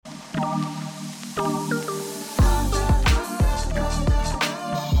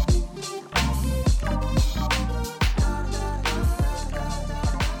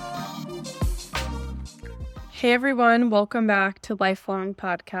Hey everyone, welcome back to Lifelong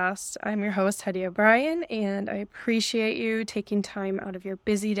Podcast. I'm your host, Hetty O'Brien, and I appreciate you taking time out of your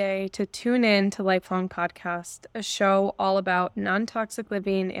busy day to tune in to Lifelong Podcast, a show all about non-toxic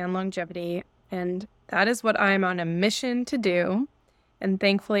living and longevity. And that is what I'm on a mission to do. And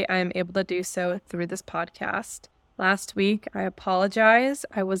thankfully, I am able to do so through this podcast. Last week, I apologize.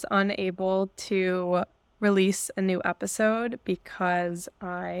 I was unable to release a new episode because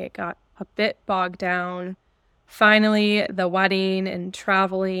I got a bit bogged down. Finally, the wedding and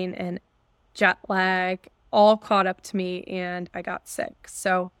traveling and jet lag all caught up to me and I got sick.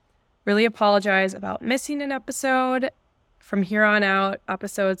 So really apologize about missing an episode. From here on out,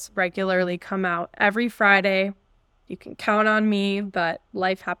 episodes regularly come out every Friday. You can count on me, but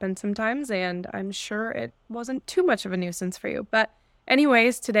life happens sometimes and I'm sure it wasn't too much of a nuisance for you. But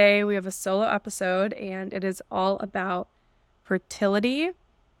anyways, today we have a solo episode and it is all about fertility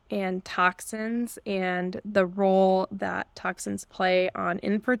and toxins and the role that toxins play on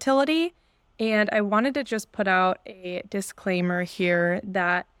infertility. And I wanted to just put out a disclaimer here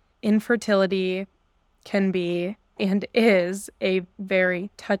that infertility can be and is a very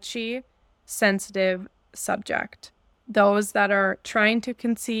touchy, sensitive subject. Those that are trying to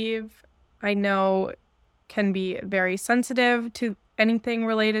conceive, I know, can be very sensitive to anything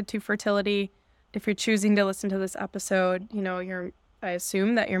related to fertility. If you're choosing to listen to this episode, I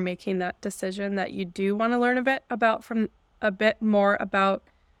assume that you're making that decision that you do want to learn a bit more about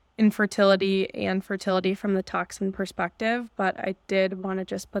infertility and fertility from the toxin perspective. But I did want to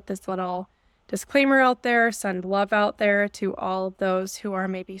just put this little disclaimer out there, send love out there to all of those who are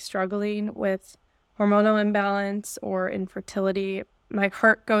maybe struggling with hormonal imbalance or infertility. My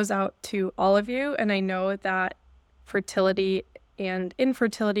heart goes out to all of you, and I know that fertility and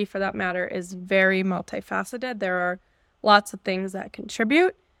infertility, for that matter, is very multifaceted. There are lots of things that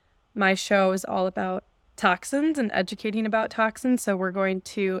contribute. My show is all about toxins and educating about toxins, so we're going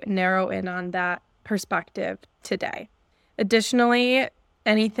to narrow in on that perspective today. Additionally,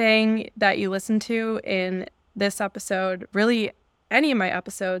 anything that you listen to in this episode, really any of my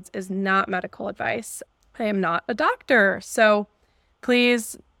episodes, is not medical advice. I am not a doctor, so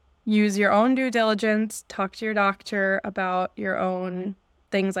please use your own due diligence, talk to your doctor about your own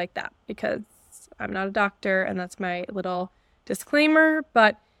things like that, because I'm not a doctor, and that's my little disclaimer.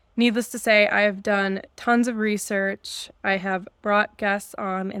 But needless to say, I have done tons of research. I have brought guests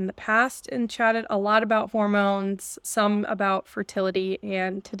on in the past and chatted a lot about hormones, some about fertility.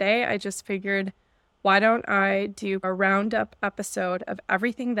 And today I just figured, why don't I do a roundup episode of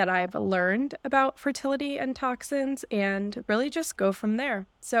everything that I've learned about fertility and toxins and really just go from there.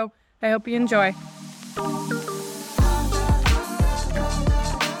 So I hope you enjoy.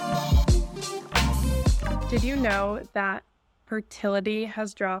 Did you know that fertility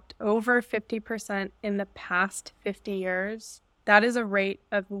has dropped over 50% in the past 50 years? That is a rate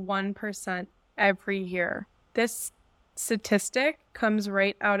of 1% every year. This statistic comes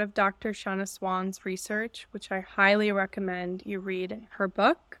right out of Dr. Shauna Swan's research, which I highly recommend you read her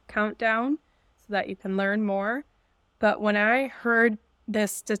book, Countdown, so that you can learn more. But when I heard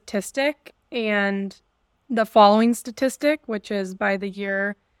this statistic and the following statistic, which is by the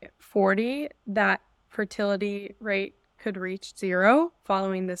year 40, that fertility rate could reach 0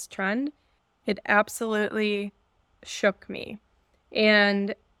 following this trend, it absolutely shook me.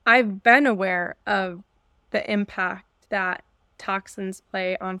 And I've been aware of the impact that toxins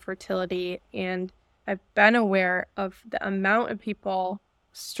play on fertility, and I've been aware of the amount of people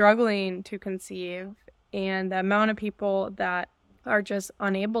struggling to conceive and the amount of people that are just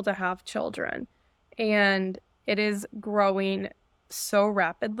unable to have children. And it is growing so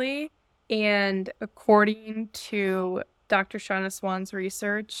rapidly. And according to Dr. Shauna Swan's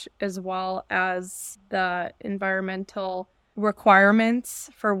research, as well as the environmental requirements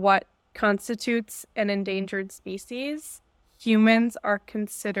for what constitutes an endangered species, humans are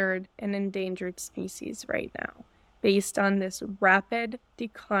considered an endangered species right now, based on this rapid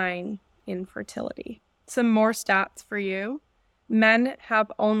decline in fertility. Some more stats for you. Men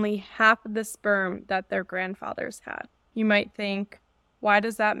have only half the sperm that their grandfathers had. You might think, why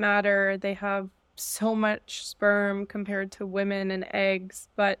does that matter? They have so much sperm compared to women and eggs.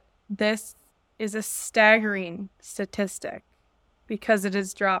 But this is a staggering statistic because it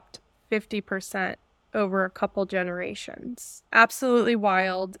has dropped 50% over a couple generations. Absolutely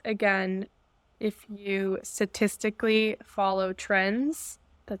wild. Again, if you statistically follow trends,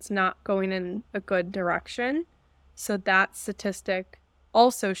 that's not going in a good direction. So that statistic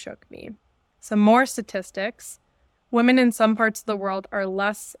also shook me. Some more statistics. Women in some parts of the world are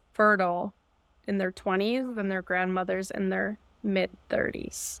less fertile in their 20s than their grandmothers in their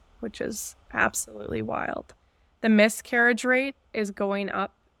mid-30s, which is absolutely wild. The miscarriage rate is going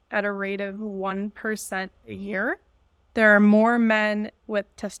up at a rate of 1% a year. There are more men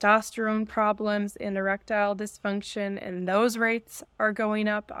with testosterone problems and erectile dysfunction, and those rates are going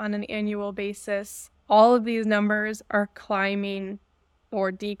up on an annual basis. All of these numbers are climbing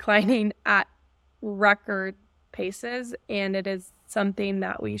or declining at record paces, and it is something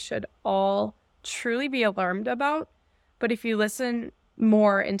that we should all truly be alarmed about. But if you listen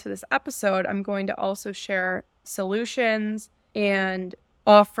more into this episode, I'm going to also share solutions and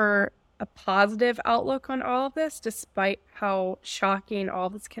offer a positive outlook on all of this, despite how shocking all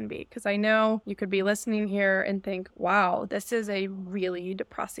this can be. Because I know you could be listening here and think, wow, this is a really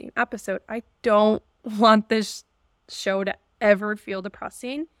depressing episode. I don't want this show to ever feel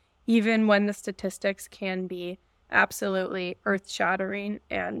depressing, even when the statistics can be absolutely earth-shattering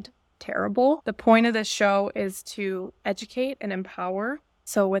and terrible. The point of this show is to educate and empower.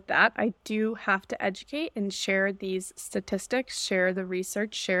 So with that, I do have to educate and share these statistics, share the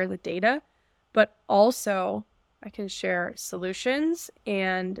research, share the data, but also I can share solutions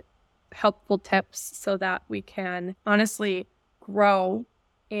and helpful tips so that we can honestly grow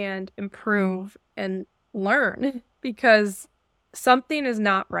and improve and learn, because something is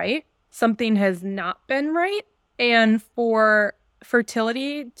not right. Something has not been right. And for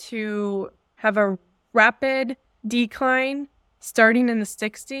fertility to have a rapid decline starting in the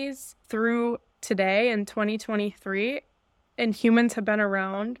 60s through today in 2023, and humans have been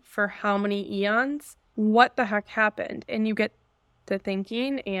around for how many eons? What the heck happened? And you get to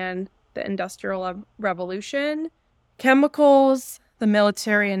thinking, and the Industrial Revolution, chemicals, the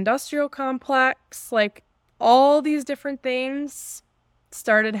military-industrial complex, like all these different things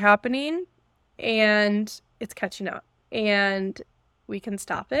started happening, and it's catching up. And we can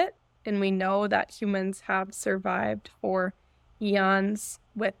stop it. And we know that humans have survived for eons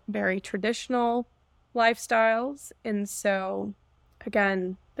with very traditional lifestyles. And so,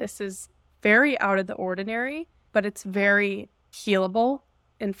 again, this is very out of the ordinary, but it's very healable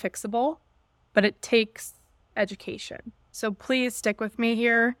and fixable. But it takes education. So please stick with me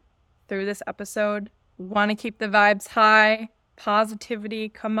here through this episode. Want to keep the vibes high. Positivity.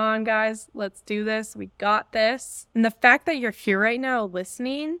 Come on, guys. Let's do this. We got this. And the fact that you're here right now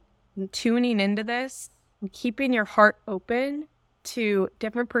listening and tuning into this and keeping your heart open to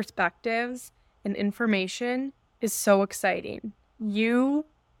different perspectives and information is so exciting. You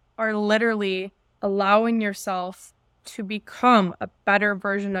are literally allowing yourself to become a better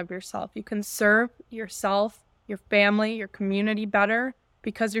version of yourself. You can serve yourself, your family, your community better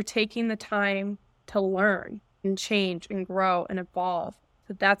because you're taking the time to learn and change and grow and evolve.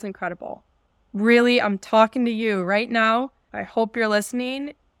 So that's incredible. Really, I'm talking to you right now. I hope you're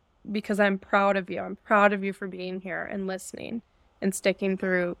listening because I'm proud of you. I'm proud of you for being here and listening and sticking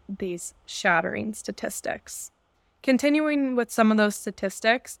through these shattering statistics. Continuing with some of those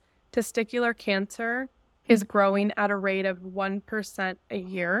statistics, testicular cancer is growing at a rate of 1% a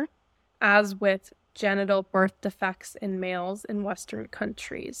year, as with genital birth defects in males in Western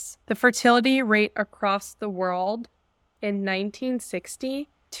countries. The fertility rate across the world in 1960,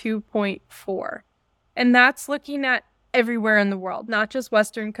 2.4. And that's looking at everywhere in the world, not just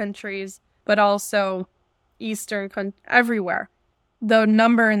Western countries, but also Eastern countries, everywhere. The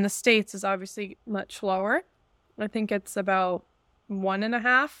number in the States is obviously much lower. I think it's about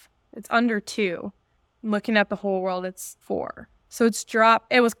 1.5. It's under 2. Looking at the whole world, it's 4. So it's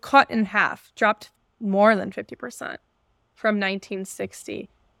dropped. It was cut in half, dropped more than 50% from 1960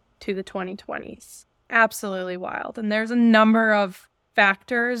 to the 2020s. Absolutely wild. And there's a number of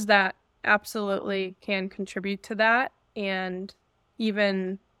factors that absolutely can contribute to that, and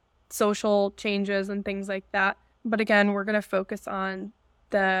even social changes and things like that. But again, we're going to focus on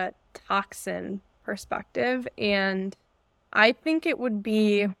the toxin perspective. And I think it would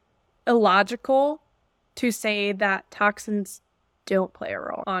be illogical to say that toxins don't play a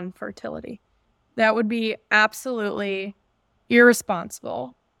role on fertility. That would be absolutely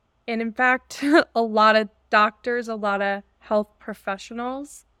irresponsible. And in fact, a lot of doctors, a lot of health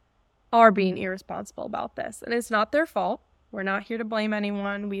professionals are being irresponsible about this. And it's not their fault. We're not here to blame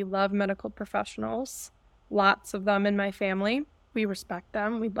anyone. We love medical professionals. Lots of them in my family. We respect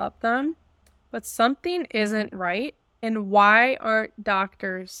them. We love them. But something isn't right. And why aren't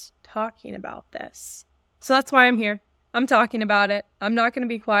doctors talking about this? So that's why I'm here. I'm talking about it. I'm not going to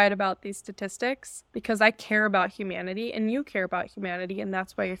be quiet about these statistics because I care about humanity and you care about humanity, and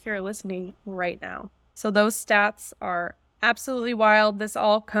that's why you're here listening right now. So those stats are absolutely wild. This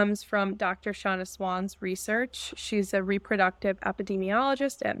all comes from Dr. Shauna Swan's research. She's a reproductive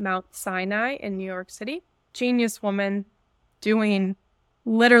epidemiologist at Mount Sinai in New York City. Genius woman doing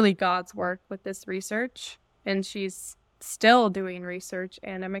literally God's work with this research. and she's still doing research,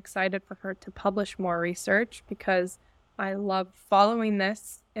 and I'm excited for her to publish more research because I love following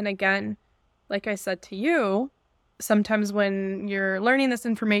this. And again, like I said to you, sometimes when you're learning this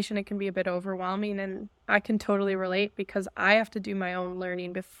information, it can be a bit overwhelming, and I can totally relate because I have to do my own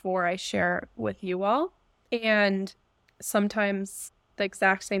learning before I share it with you all. And sometimes the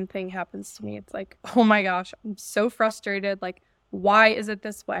exact same thing happens to me. It's like, oh my gosh, I'm so frustrated. Like, why is it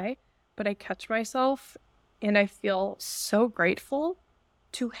this way? But I catch myself and I feel so grateful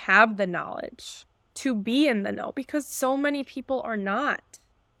to have the knowledge, to be in the know, because so many people are not.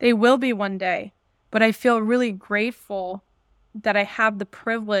 They will be one day. But I feel really grateful that I have the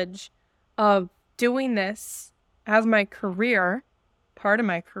privilege of doing this as my career, part of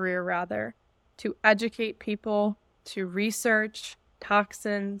my career rather, to educate people, to research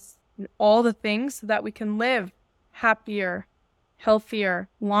toxins and all the things so that we can live happier, healthier,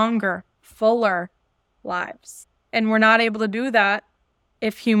 longer, fuller lives. And we're not able to do that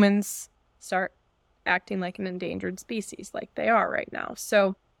if humans start acting like an endangered species like they are right now.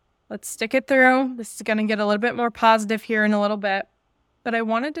 So let's stick it through. This is going to get a little bit more positive here in a little bit. But I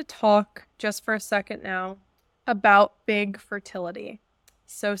wanted to talk just for a second now about big fertility.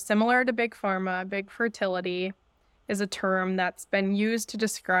 So similar to big pharma, big fertility is a term that's been used to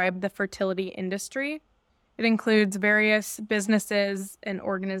describe the fertility industry. It includes various businesses and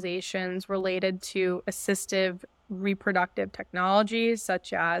organizations related to assistive reproductive technologies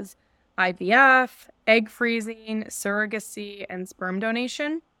such as IVF, egg freezing, surrogacy, and sperm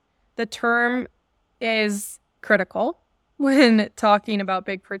donation. The term is critical when talking about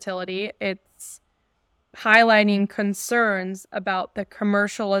big fertility. It's highlighting concerns about the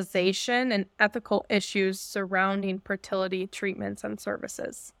commercialization and ethical issues surrounding fertility treatments and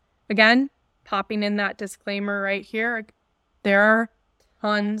services. Again, popping in that disclaimer right here, there are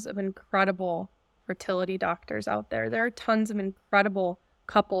tons of incredible fertility doctors out there. There are tons of incredible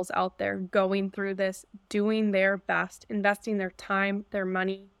couples out there going through this, doing their best, investing their time, their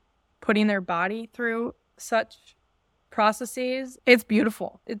money, putting their body through such processes. It's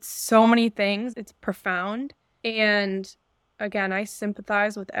beautiful. It's so many things. It's profound. And again, I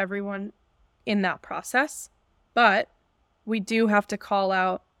sympathize with everyone in that process. But we do have to call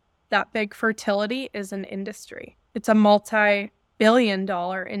out that big fertility is an industry. It's a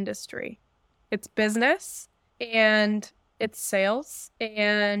multi-billion-dollar industry. It's business and it's sales.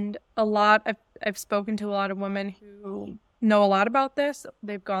 And I've spoken to a lot of women who know a lot about this.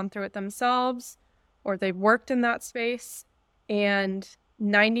 They've gone through it themselves or they've worked in that space. And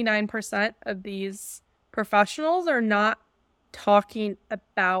 99% of these professionals are not talking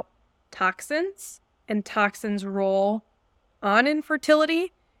about toxins and toxins' role on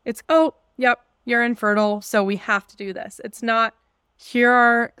infertility. It's, oh, yep, you're infertile, so we have to do this. It's not, here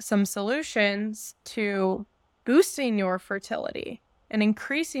are some solutions to boosting your fertility and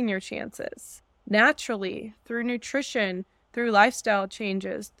increasing your chances naturally through nutrition, through lifestyle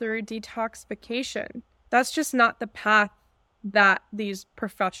changes, through detoxification. That's just not the path that these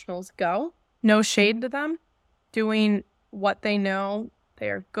professionals go. No shade to them, doing what they know. They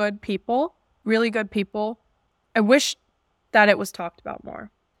are good people, really good people. I wish that it was talked about more.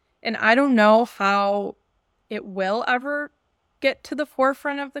 And I don't know how it will ever get to the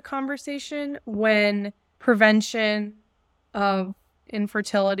forefront of the conversation when prevention of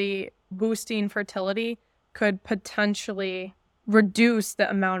infertility, boosting fertility, could potentially reduce the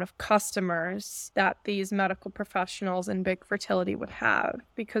amount of customers that these medical professionals in big fertility would have,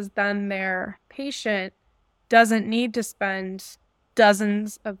 because then their patient doesn't need to spend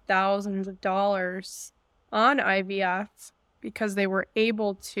dozens of thousands of dollars on IVF because they were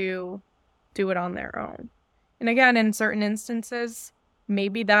able to do it on their own. And again, in certain instances,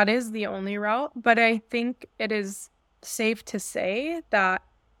 maybe that is the only route, but I think it is safe to say that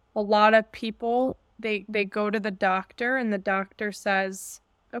a lot of people, they go to the doctor and the doctor says,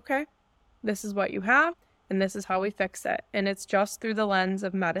 okay, this is what you have and this is how we fix it. And it's just through the lens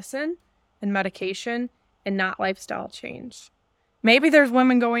of medicine and medication and not lifestyle change. Maybe there's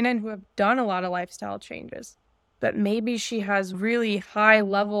women going in who have done a lot of lifestyle changes, but maybe she has really high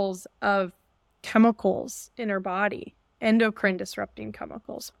levels of chemicals in her body, endocrine disrupting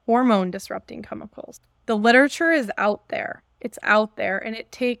chemicals, hormone disrupting chemicals. The literature is out there. It's out there, and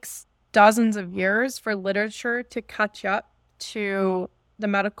it takes dozens of years for literature to catch up to the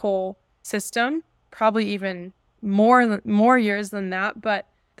medical system, probably even more years than that, but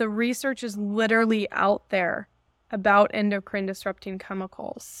the research is literally out there about endocrine disrupting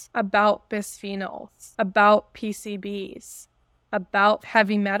chemicals, about bisphenols, about PCBs, about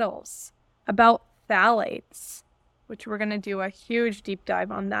heavy metals, about phthalates, which we're going to do a huge deep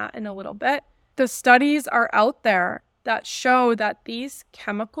dive on that in a little bit. The studies are out there that show that these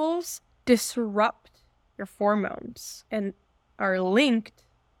chemicals disrupt your hormones and are linked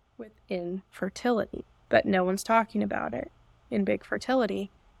with infertility. But no one's talking about it in big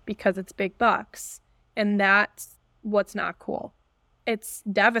fertility because it's big bucks. And that's what's not cool. It's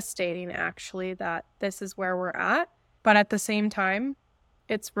devastating, actually, that this is where we're at. But at the same time,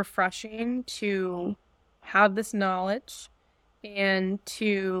 it's refreshing to have this knowledge and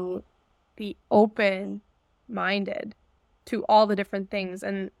to be open-minded to all the different things.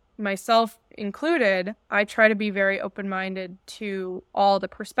 And myself included, I try to be very open-minded to all the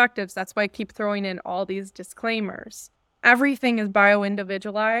perspectives. That's why I keep throwing in all these disclaimers. Everything is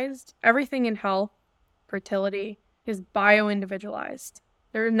bio-individualized. Everything in health, fertility, is bio-individualized.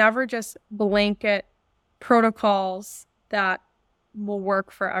 There are never just blanket protocols that will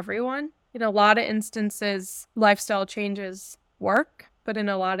work for everyone. In a lot of instances, lifestyle changes work, but in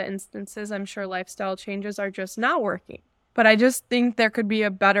a lot of instances, I'm sure lifestyle changes are just not working. But I just think there could be a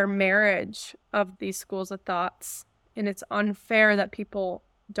better marriage of these schools of thoughts, and it's unfair that people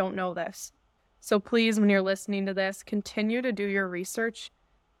don't know this. So please, when you're listening to this, continue to do your research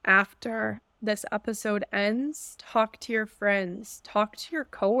after this episode ends. Talk to your friends, talk to your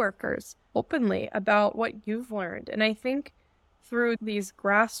coworkers openly about what you've learned. And I think through these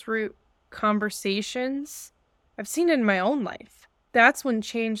grassroots conversations, I've seen it in my own life. That's when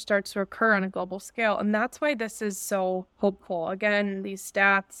change starts to occur on a global scale. And that's why this is so hopeful. Again, these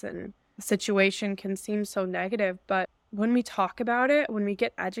stats and the situation can seem so negative, but when we talk about it, when we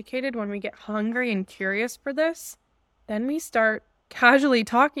get educated, when we get hungry and curious for this, then we start casually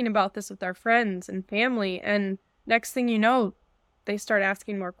talking about this with our friends and family. And next thing you know, they start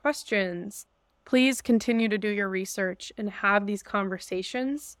asking more questions. Please continue to do your research and have these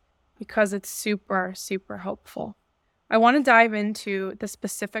conversations because it's super, super hopeful. I want to dive into the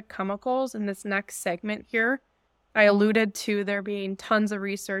specific chemicals in this next segment here. I alluded to there being tons of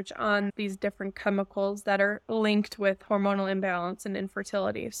research on these different chemicals that are linked with hormonal imbalance and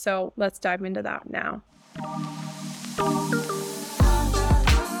infertility. So let's dive into that now.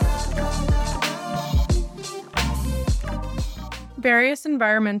 Various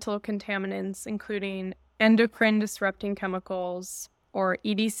environmental contaminants, including endocrine disrupting chemicals, or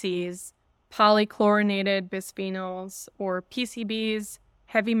EDCs, polychlorinated bisphenols, or PCBs,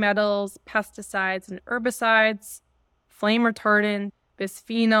 heavy metals, pesticides and herbicides, flame retardant,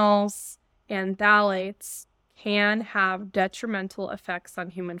 bisphenols, and phthalates can have detrimental effects on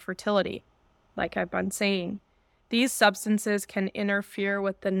human fertility, like I've been saying. These substances can interfere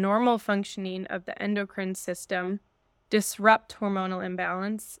with the normal functioning of the endocrine system, disrupt hormonal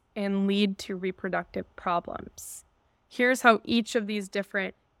imbalance, and lead to reproductive problems. Here's how each of these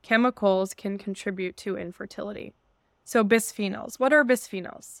different chemicals can contribute to infertility. So bisphenols. What are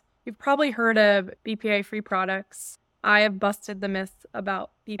bisphenols? You've probably heard of BPA-free products. I have busted the myth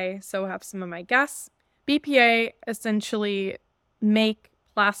about BPA, so have some of my guests. BPA essentially make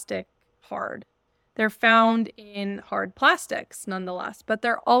plastic hard. They're found in hard plastics nonetheless, but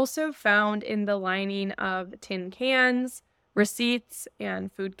they're also found in the lining of tin cans, receipts,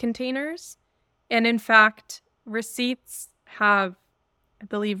 and food containers. And in fact, receipts have, I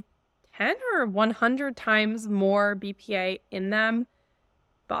believe, 10 or 100 times more BPA in them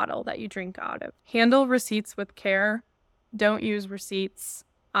bottle that you drink out of. Handle receipts with care. Don't use receipts.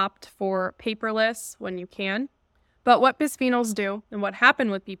 Opt for paperless when you can. But what bisphenols do and what happened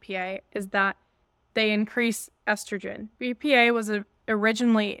with BPA is that they increase estrogen. BPA was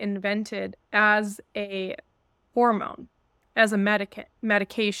originally invented as a hormone, as a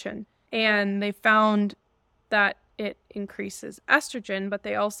medication, and they found that it increases estrogen, but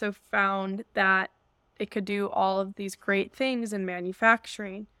they also found that it could do all of these great things in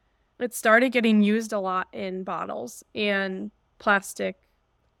manufacturing. It started getting used a lot in bottles and plastic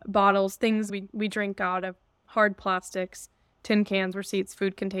bottles, things we drink out of, hard plastics, tin cans, receipts,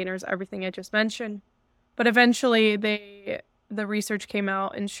 food containers, everything I just mentioned. But eventually the research came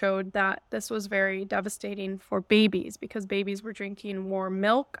out and showed that this was very devastating for babies because babies were drinking more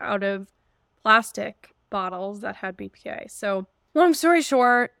milk out of plastic bottles that had BPA. So long story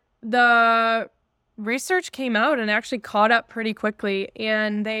short, the research came out and actually caught up pretty quickly,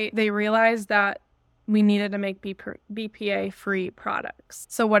 and they realized that we needed to make BPA-free products.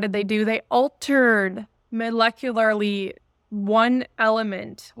 So what did they do? They altered molecularly one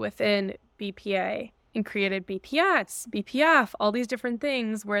element within BPA and created BPS, BPF, all these different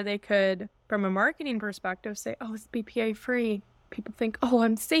things where they could, from a marketing perspective, say, oh, it's BPA-free. People think, oh,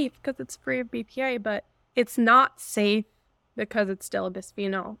 I'm safe because it's free of BPA, but it's not safe because it's still a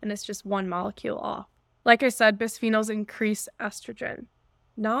bisphenol and it's just one molecule off. Like I said, bisphenols increase estrogen.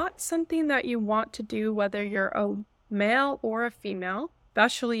 not something that you want to do whether you're a male or a female,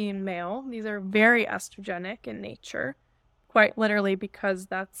 especially in male. These are very estrogenic in nature, quite literally because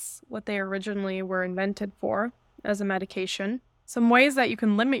that's what they originally were invented for as a medication. Some ways that you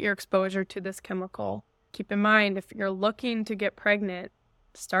can limit your exposure to this chemical. Keep in mind, if you're looking to get pregnant,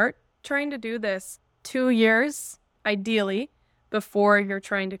 start trying to do this 2 years, ideally, before you're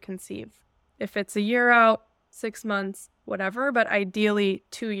trying to conceive. If it's a year out, 6 months, whatever, but ideally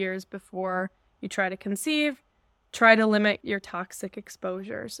 2 years before you try to conceive, try to limit your toxic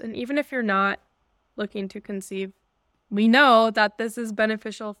exposures. And even if you're not looking to conceive, we know that this is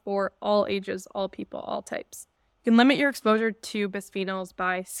beneficial for all ages, all people, all types. You can limit your exposure to bisphenols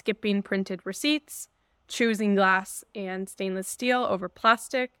by skipping printed receipts, choosing glass and stainless steel over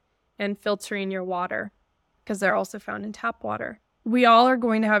plastic, and filtering your water, because they're also found in tap water. We all are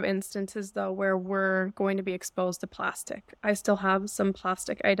going to have instances, though, where we're going to be exposed to plastic. I still have some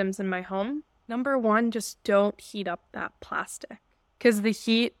plastic items in my home. Number one, just don't heat up that plastic, because the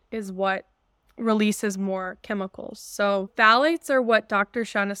heat is what releases more chemicals. So phthalates are what Dr.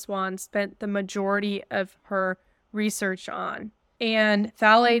 Shauna Swan spent the majority of her research on. And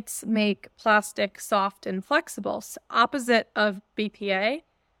phthalates make plastic soft and flexible. So opposite of BPA.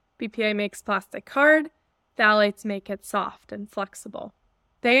 BPA makes plastic hard. Phthalates make it soft and flexible.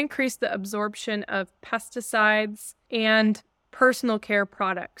 They increase the absorption of pesticides and personal care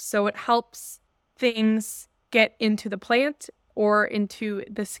products. So it helps things get into the plant or into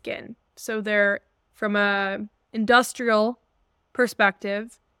the skin. So they're, from an industrial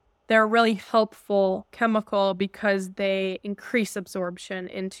perspective, they're a really helpful chemical because they increase absorption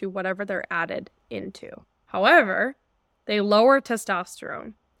into whatever they're added into. However, they lower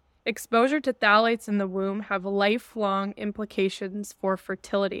testosterone. Exposure to phthalates in the womb have lifelong implications for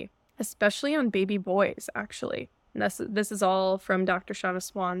fertility, especially on baby boys, actually. And this is all from Dr. Shauna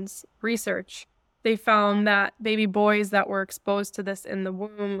Swan's research. They found that baby boys that were exposed to this in the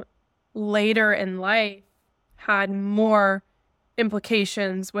womb later in life had more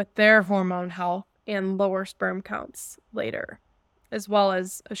implications with their hormone health and lower sperm counts later, as well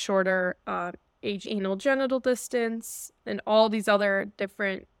as a shorter age anal genital distance, and all these other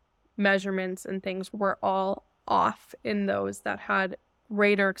different measurements and things were all off in those that had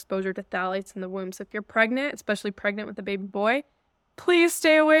greater exposure to phthalates in the womb. So if you're pregnant, especially pregnant with a baby boy, please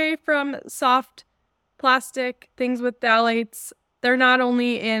stay away from soft plastic things with phthalates. They're not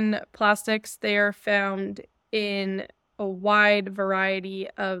only in plastics, they are found in a wide variety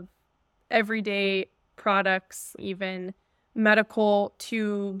of everyday products, even medical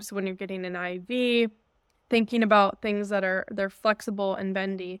tubes when you're getting an IV, thinking about things that they're flexible and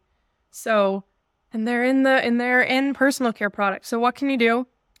bendy. So, and they're in personal care products. So what can you do?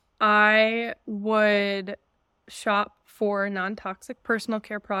 I would shop for non-toxic personal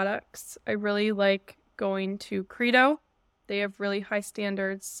care products. I really like going to Credo. They have really high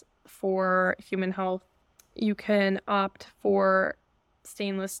standards for human health. You can opt for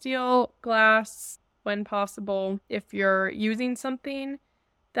stainless steel, glass, when possible. If you're using something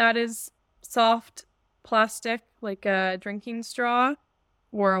that is soft plastic, like a drinking straw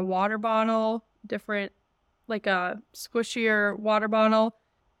or a water bottle, different, like a squishier water bottle,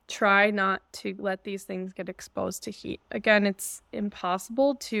 try not to let these things get exposed to heat. Again, it's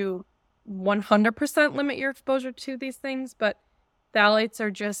impossible to 100% limit your exposure to these things, but phthalates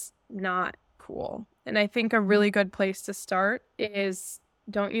are just not cool. And I think a really good place to start is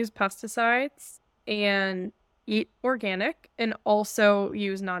don't use pesticides and eat organic, and also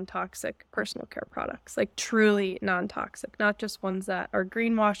use non-toxic personal care products, like truly non-toxic, not just ones that are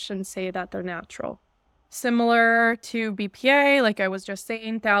greenwashed and say that they're natural. Similar to BPA, like I was just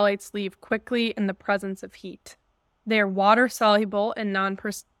saying, phthalates leave quickly in the presence of heat. They're water-soluble and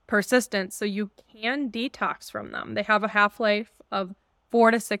non-persistent, so you can detox from them. They have a half-life of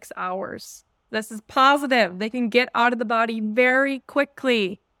 4 to 6 hours. This is positive. They can get out of the body very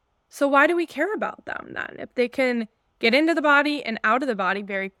quickly. So why do we care about them then? If they can get into the body and out of the body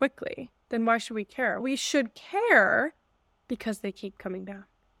very quickly, then why should we care? We should care because they keep coming back.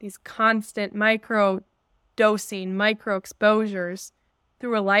 These constant micro-dosing, micro-exposures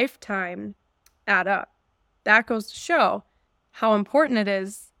through a lifetime add up. That goes to show how important it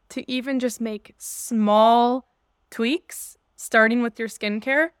is to even just make small tweaks, starting with your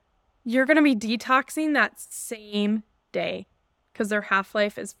skincare. You're going to be detoxing that same day because their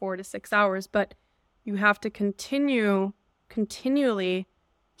half-life is 4 to 6 hours, but you have to continually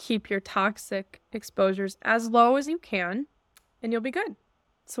keep your toxic exposures as low as you can, and you'll be good.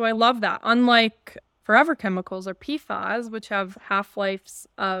 So I love that. Unlike forever chemicals or PFAS, which have half-lives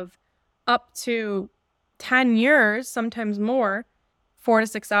of up to 10 years, sometimes more, 4 to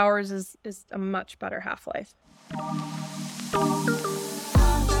 6 hours is a much better half-life.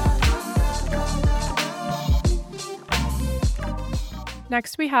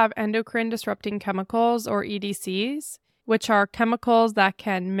 Next, we have endocrine disrupting chemicals, or EDCs, which are chemicals that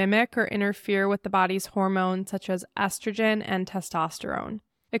can mimic or interfere with the body's hormones such as estrogen and testosterone.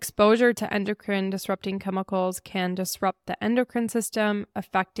 Exposure to endocrine disrupting chemicals can disrupt the endocrine system,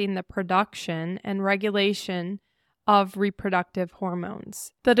 affecting the production and regulation of reproductive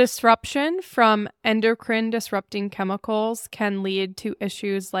hormones. The disruption from endocrine disrupting chemicals can lead to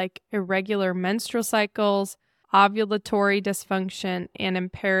issues like irregular menstrual cycles, ovulatory dysfunction, and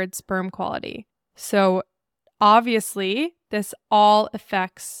impaired sperm quality. So obviously, this all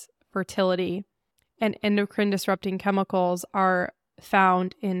affects fertility, and endocrine disrupting chemicals are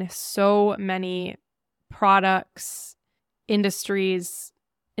found in so many products, industries,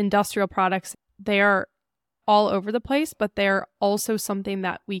 industrial products. They are all over the place, but they're also something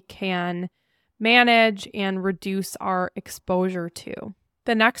that we can manage and reduce our exposure to.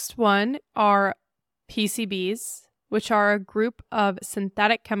 The next one are PCBs, which are a group of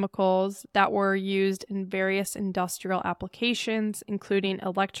synthetic chemicals that were used in various industrial applications, including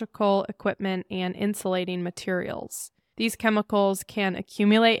electrical equipment and insulating materials. These chemicals can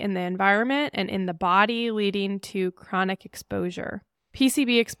accumulate in the environment and in the body, leading to chronic exposure.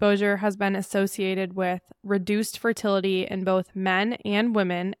 PCB exposure has been associated with reduced fertility in both men and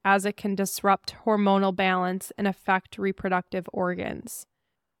women, as it can disrupt hormonal balance and affect reproductive organs.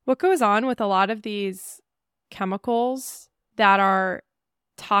 What goes on with a lot of these chemicals that are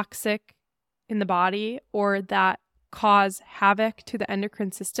toxic in the body or that cause havoc to the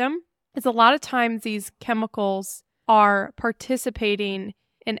endocrine system is a lot of times these chemicals are participating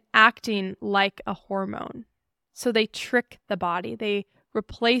in acting like a hormone. So they trick the body. They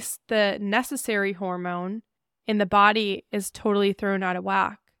replace the necessary hormone, and the body is totally thrown out of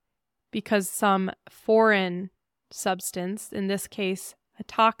whack because some foreign substance, in this case a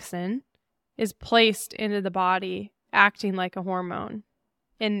toxin, is placed into the body acting like a hormone.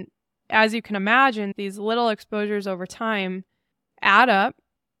 And as you can imagine, these little exposures over time add up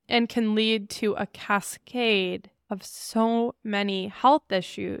and can lead to a cascade of so many health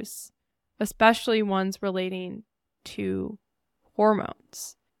issues, especially ones relating to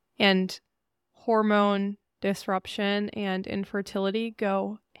hormones. And hormone disruption and infertility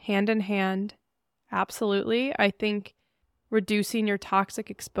go hand in hand. Absolutely. I think reducing your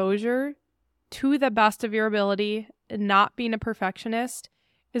toxic exposure to the best of your ability and not being a perfectionist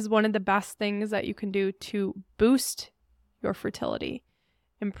is one of the best things that you can do to boost your fertility.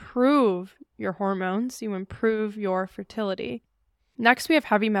 Improve your hormones, you improve your fertility. Next, we have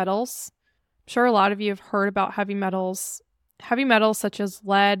heavy metals. I'm sure a lot of you have heard about heavy metals. Heavy metals such as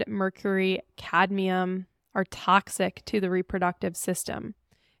lead, mercury, cadmium are toxic to the reproductive system.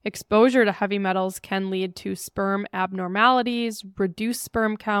 Exposure to heavy metals can lead to sperm abnormalities, reduced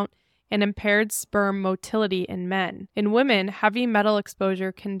sperm count, and impaired sperm motility in men. In women, heavy metal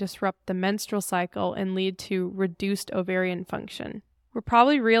exposure can disrupt the menstrual cycle and lead to reduced ovarian function. We're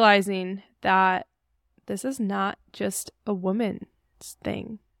probably realizing that this is not just a woman's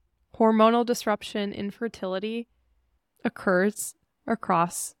thing. Hormonal disruption, infertility occurs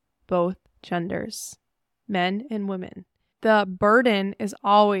across both genders, men and women. The burden is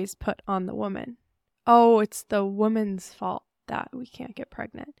always put on the woman. Oh, it's the woman's fault that we can't get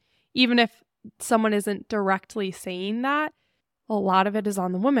pregnant. Even if someone isn't directly saying that, a lot of it is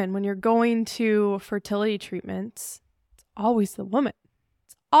on the woman. When you're going to fertility treatments, it's always the woman.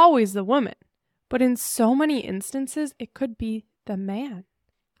 It's always the woman. But in so many instances, it could be the man.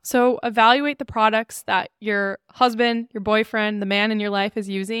 So evaluate the products that your husband, your boyfriend, the man in your life is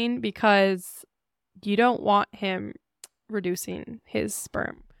using, because you don't want him reducing his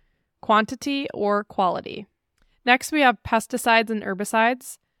sperm quantity or quality. Next, we have pesticides and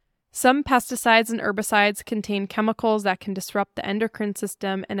herbicides. Some pesticides and herbicides contain chemicals that can disrupt the endocrine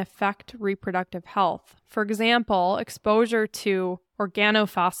system and affect reproductive health. For example, exposure to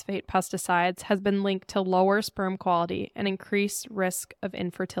organophosphate pesticides has been linked to lower sperm quality and increased risk of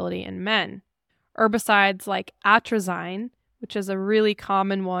infertility in men. Herbicides like atrazine, which is a really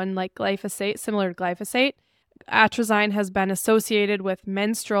common one, like glyphosate, similar to glyphosate, atrazine has been associated with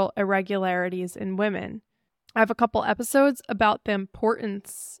menstrual irregularities in women. I have a couple episodes about the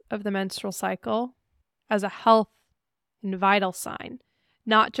importance of the menstrual cycle as a health and vital sign,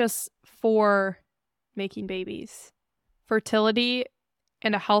 not just for making babies. Fertility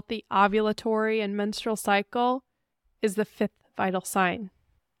and a healthy ovulatory and menstrual cycle is the 5th vital sign.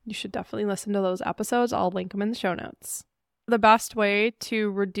 You should definitely listen to those episodes. I'll link them in the show notes. The best way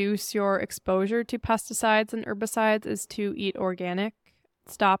to reduce your exposure to pesticides and herbicides is to eat organic.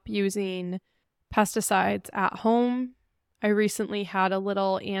 stop using pesticides at home. I recently had a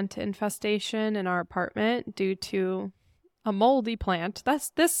little ant infestation in our apartment due to a moldy plant.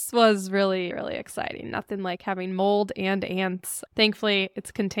 This was really, really exciting. Nothing like having mold and ants. Thankfully,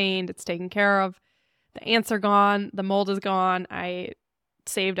 it's contained, it's taken care of. The ants are gone, the mold is gone. I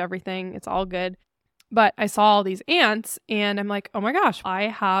saved everything. It's all good. But I saw all these ants and I'm like, oh my gosh, I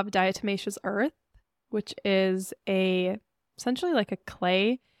have diatomaceous earth, which is essentially like a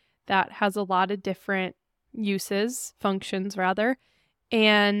clay that has a lot of different functions rather.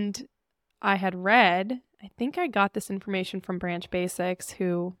 And I had read, I think I got this information from Branch Basics,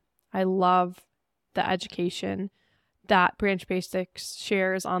 who I love the education that Branch Basics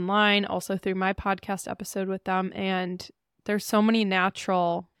shares online, also through my podcast episode with them. And there's so many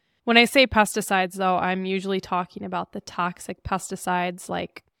natural, when I say pesticides though, I'm usually talking about the toxic pesticides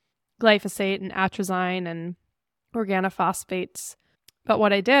like glyphosate and atrazine and organophosphates. But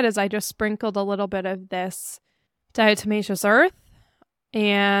what I did is I just sprinkled a little bit of this diatomaceous earth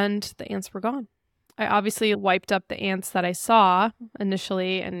and the ants were gone. I obviously wiped up the ants that I saw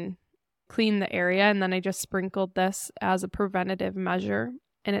initially and cleaned the area, and then I just sprinkled this as a preventative measure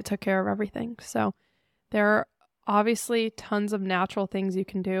and it took care of everything. So there are obviously tons of natural things you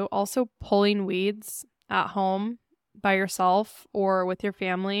can do. Also, pulling weeds at home by yourself or with your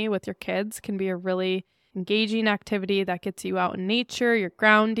family, with your kids, can be a really engaging activity that gets you out in nature. You're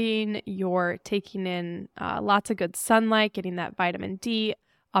grounding, you're taking in lots of good sunlight, getting that vitamin D,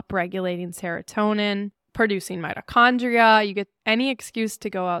 upregulating serotonin, producing mitochondria. You get any excuse to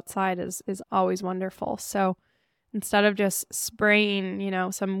go outside is always wonderful. So instead of just spraying,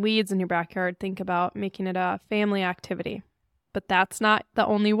 some weeds in your backyard, think about making it a family activity. But that's not the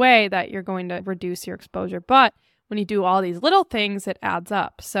only way that you're going to reduce your exposure. But when you do all these little things, it adds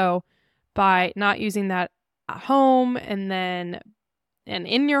up. So by not using that at home and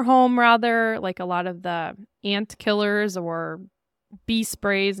in your home rather, like a lot of the ant killers or bee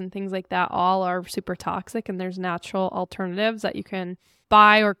sprays and things like that all are super toxic, and there's natural alternatives that you can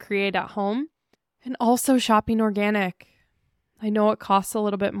buy or create at home. And also shopping organic. I know it costs a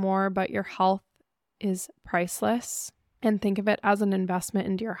little bit more, but your health is priceless. And think of it as an investment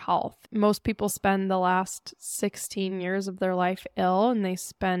into your health. Most people spend the last 16 years of their life ill, and they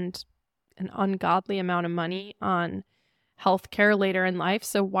spend an ungodly amount of money on healthcare later in life.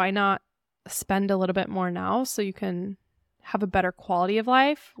 So why not spend a little bit more now so you can have a better quality of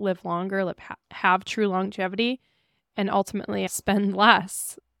life, live longer, have true longevity, and ultimately spend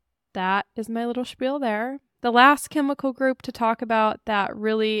less. That is my little spiel there. The last chemical group to talk about that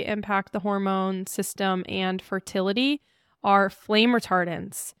really impact the hormone system and fertility are flame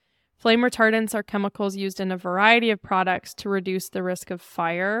retardants. Flame retardants are chemicals used in a variety of products to reduce the risk of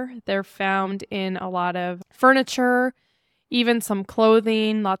fire. They're found in a lot of furniture, even some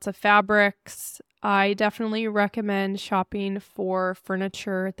clothing, lots of fabrics. I definitely recommend shopping for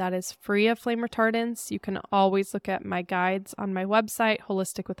furniture that is free of flame retardants. You can always look at my guides on my website,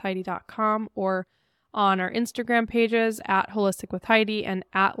 holisticwithheidi.com, or on our Instagram pages at holisticwithheidi and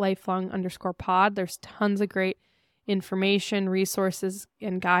at lifelong_pod. There's tons of great information, resources,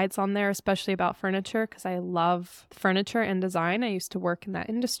 and guides on there, especially about furniture, because I love furniture and design. I used to work in that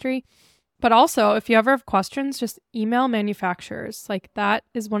industry. But also, if you ever have questions, just email manufacturers. Like, that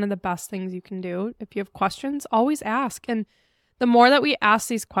is one of the best things you can do. If you have questions, always ask. And the more that we ask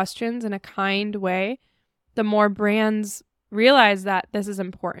these questions in a kind way, the more brands realize that this is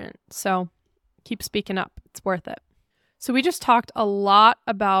important. So keep speaking up. It's worth it. So we just talked a lot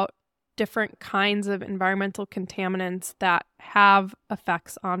about different kinds of environmental contaminants that have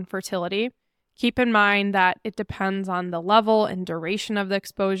effects on fertility. Keep in mind that it depends on the level and duration of the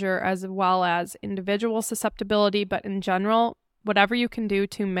exposure as well as individual susceptibility, but in general, whatever you can do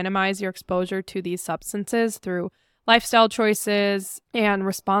to minimize your exposure to these substances through lifestyle choices and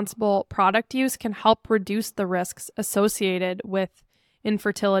responsible product use can help reduce the risks associated with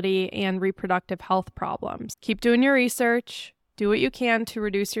infertility and reproductive health problems. Keep doing your research, do what you can to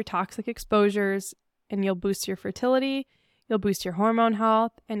reduce your toxic exposures, and you'll boost your fertility, you'll boost your hormone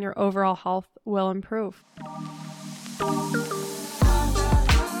health, and your overall health will improve.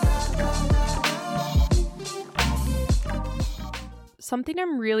 Something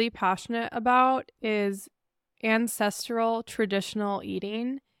I'm really passionate about is ancestral traditional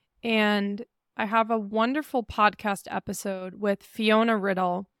eating. And I have a wonderful podcast episode with Fiona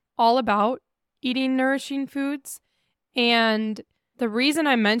Riddle all about eating nourishing foods. And the reason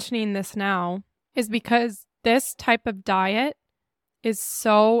I'm mentioning this now is because this type of diet is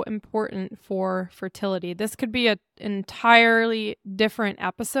so important for fertility. This could be an entirely different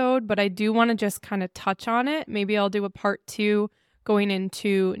episode, but I do want to just kind of touch on it. Maybe I'll do a part 2 going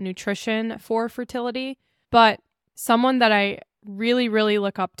into nutrition for fertility. But someone that I really, really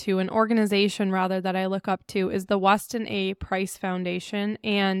look up to, an organization rather that I look up to, is the Weston A. Price Foundation.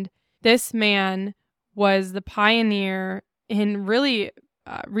 And this man was the pioneer in really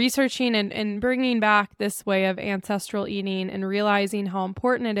researching and bringing back this way of ancestral eating and realizing how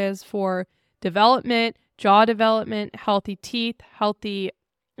important it is for development, jaw development, healthy teeth,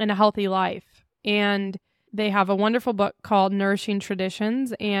 and a healthy life. And they have a wonderful book called Nourishing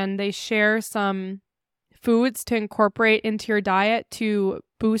Traditions, and they share some foods to incorporate into your diet to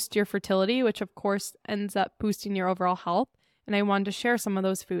boost your fertility, which of course ends up boosting your overall health. And I wanted to share some of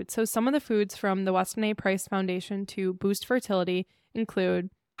those foods. So some of the foods from the Weston A. Price Foundation to boost fertility include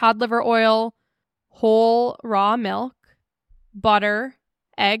cod liver oil, whole raw milk, butter,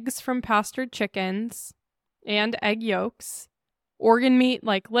 eggs from pastured chickens and egg yolks, organ meat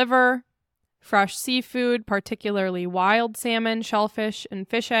like liver, fresh seafood, particularly wild salmon, shellfish, and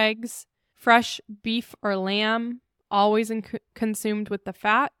fish eggs, fresh beef or lamb, always consumed with the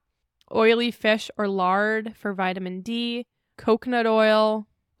fat, oily fish or lard for vitamin D, coconut oil,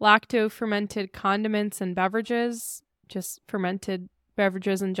 lacto-fermented condiments and beverages, just fermented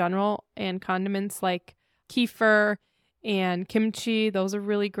beverages in general, and condiments like kefir and kimchi. Those are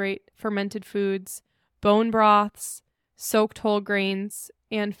really great fermented foods, bone broths, soaked whole grains,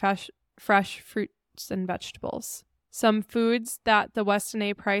 and fresh fruits and vegetables. Some foods that the Weston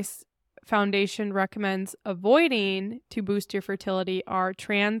A. Price Foundation recommends avoiding to boost your fertility are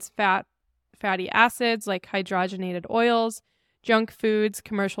trans fatty acids like hydrogenated oils, junk foods,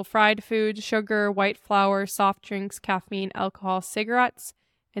 commercial fried foods, sugar, white flour, soft drinks, caffeine, alcohol, cigarettes,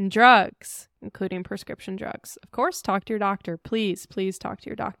 and drugs, including prescription drugs. Of course, talk to your doctor. Please talk to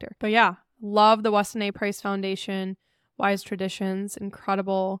your doctor. But yeah, love the Weston A. Price Foundation, Wise Traditions,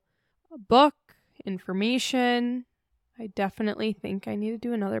 incredible book, information. I definitely think I need to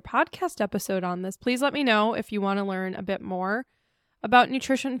do another podcast episode on this. Please let me know if you want to learn a bit more about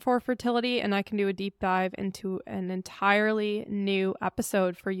nutrition for fertility, and I can do a deep dive into an entirely new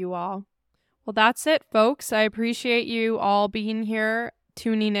episode for you all. Well, that's it, folks. I appreciate you all being here,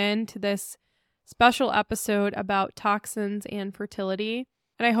 tuning in to this special episode about toxins and fertility.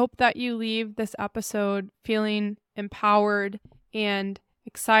 And I hope that you leave this episode feeling empowered and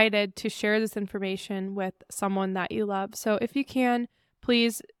excited to share this information with someone that you love. So if you can,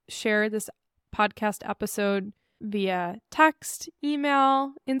 please share this podcast episode via text,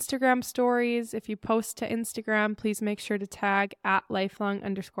 email, Instagram stories. If you post to Instagram, please make sure to tag at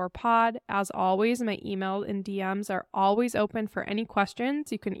lifelong_pod. As always, my email and DMs are always open for any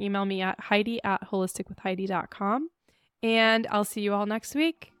questions. You can email me at heidi@holisticwithheidi.com. And I'll see you all next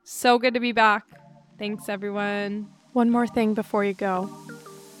week. So good to be back. Thanks, everyone. One more thing before you go.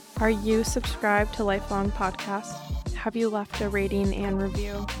 Are you subscribed to Lifelong Podcast? Have you left a rating and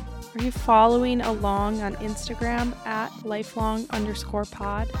review? Are you following along on Instagram at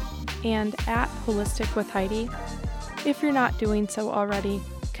lifelong_pod and at Holistic with Heidi? If you're not doing so already,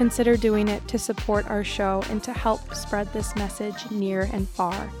 consider doing it to support our show and to help spread this message near and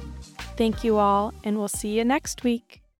far. Thank you all, and we'll see you next week.